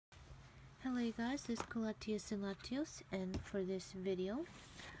Hello guys, this is Colatius and Latios, and for this video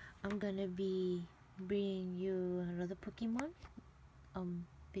I'm gonna be bringing you another Pokemon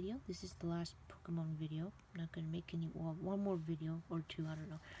video. This is the last Pokemon video. I'm not gonna make any one more video or two, I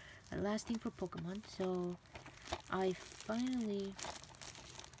don't know. Last thing for Pokemon. So I finally,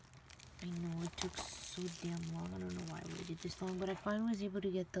 I know it took so damn long, I don't know why I waited this long, but I finally was able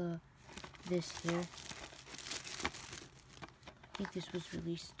to get this here. I think this was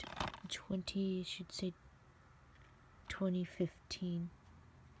released 2015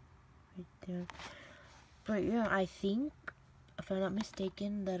 right there. But yeah, I think, if I'm not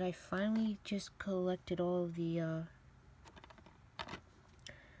mistaken, that I finally just collected all of the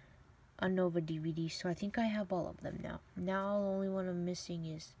Unova DVDs, so I think I have all of them now. Now the only one I'm missing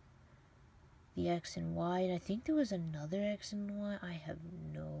is the X and Y, and I think there was another X and Y. I have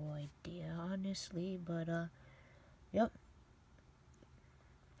no idea, honestly, but yep.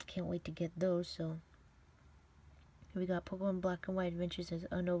 Can't wait to get those. So here we got Pokemon Black and White Adventures as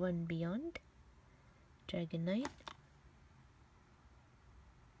Unova and Beyond, Dragonite,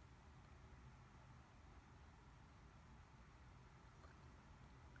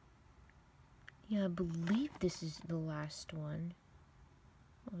 yeah, I believe this is the last one.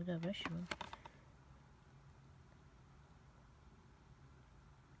 Oh, we got Reshiram.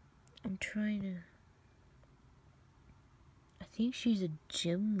 I'm trying to, I think she's a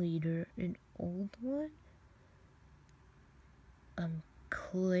gym leader, an old one.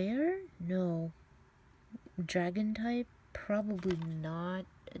 Claire? No. Dragon type? Probably not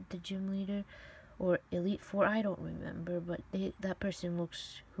the gym leader. Or Elite Four? I don't remember, but that person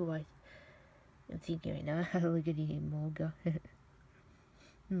looks who I am thinking right now. Look at Moga.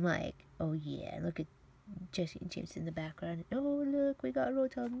 Like, oh yeah, look at Jesse and James in the background. Oh look, we got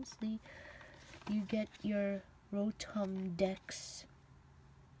Rotomsly. You get your Rotom-dex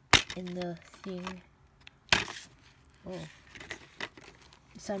in the thing. Oh.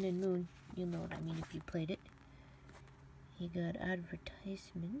 Sun and Moon, you'll know what I mean if you played it. You got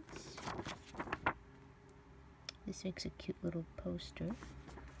advertisements. This makes a cute little poster.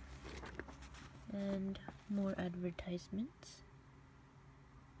 And more advertisements.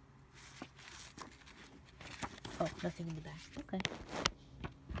 Oh, nothing in the back. Okay.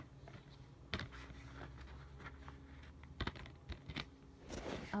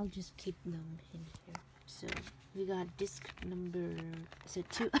 I'll just keep them in here. So we got disc number, so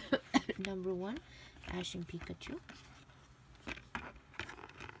number 1, Ash and Pikachu.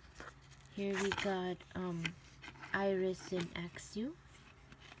 Here we got Iris and Axew,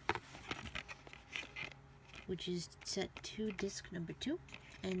 which is set 2, disc number 2,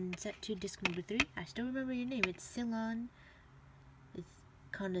 and set 2, disc number 3. I still remember your name. It's Ceylon with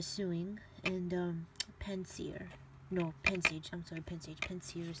Connoisseuring and Penseer. No, Pensage. I'm sorry, Pensage.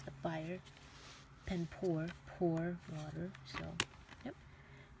 Penseer is the fire. Pour water. So, yep.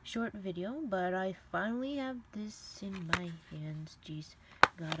 Short video, but I finally have this in my hands. Jeez,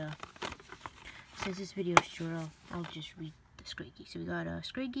 since this video is short, I'll just read the Scraggy. So we got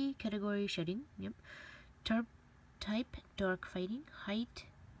Scraggy, category shedding. Yep. Type dark fighting. Height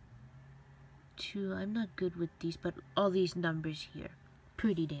 2. I'm not good with these, but all these numbers here,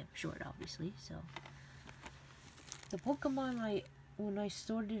 pretty damn short, obviously. So the Pokemon when I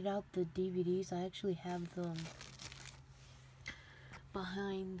sorted out the DVDs, I actually have them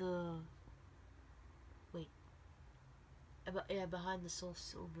behind the, behind the Soul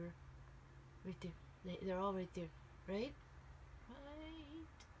Silver, right there. They're all right there, right?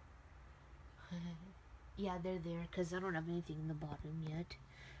 Yeah, they're there, because I don't have anything in the bottom yet.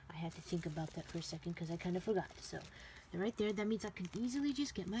 I had to think about that for a second, because I kind of forgot. So, they're right there. That means I can easily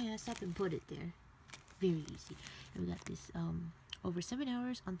just get my ass up and put it there. Very easy. And we got this, over 7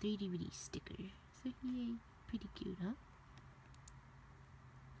 hours on 3 DVD sticker. So, yay. Pretty cute, huh?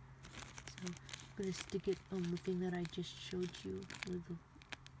 So, I'm gonna stick it on the thing that I just showed you, where the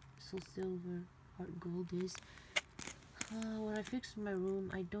Soul Silver Heart Gold is. When I fixed my room,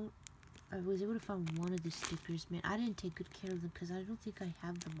 I was able to find one of the stickers. Man, I didn't take good care of them because I don't think I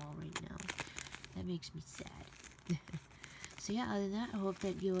have them all right now. That makes me sad. So yeah, other than that, I hope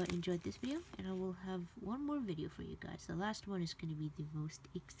that you enjoyed this video, and I will have one more video for you guys. The last one is going to be the most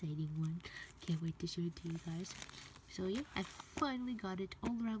exciting one. Can't wait to show it to you guys. So yeah, I finally got it.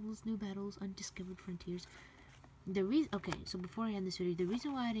 Old rivals, new battles, undiscovered frontiers. Okay, so before I end this video, the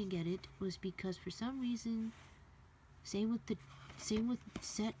reason why I didn't get it was because for some reason, same with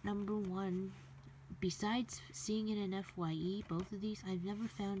set number 1, besides seeing it in FYE, both of these, I've never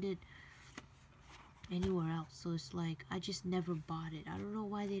found it anywhere else. So it's like, I just never bought it. I don't know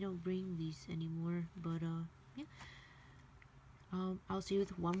why they don't bring these anymore, but yeah. I'll see you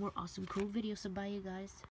with one more awesome cool video. So bye, you guys.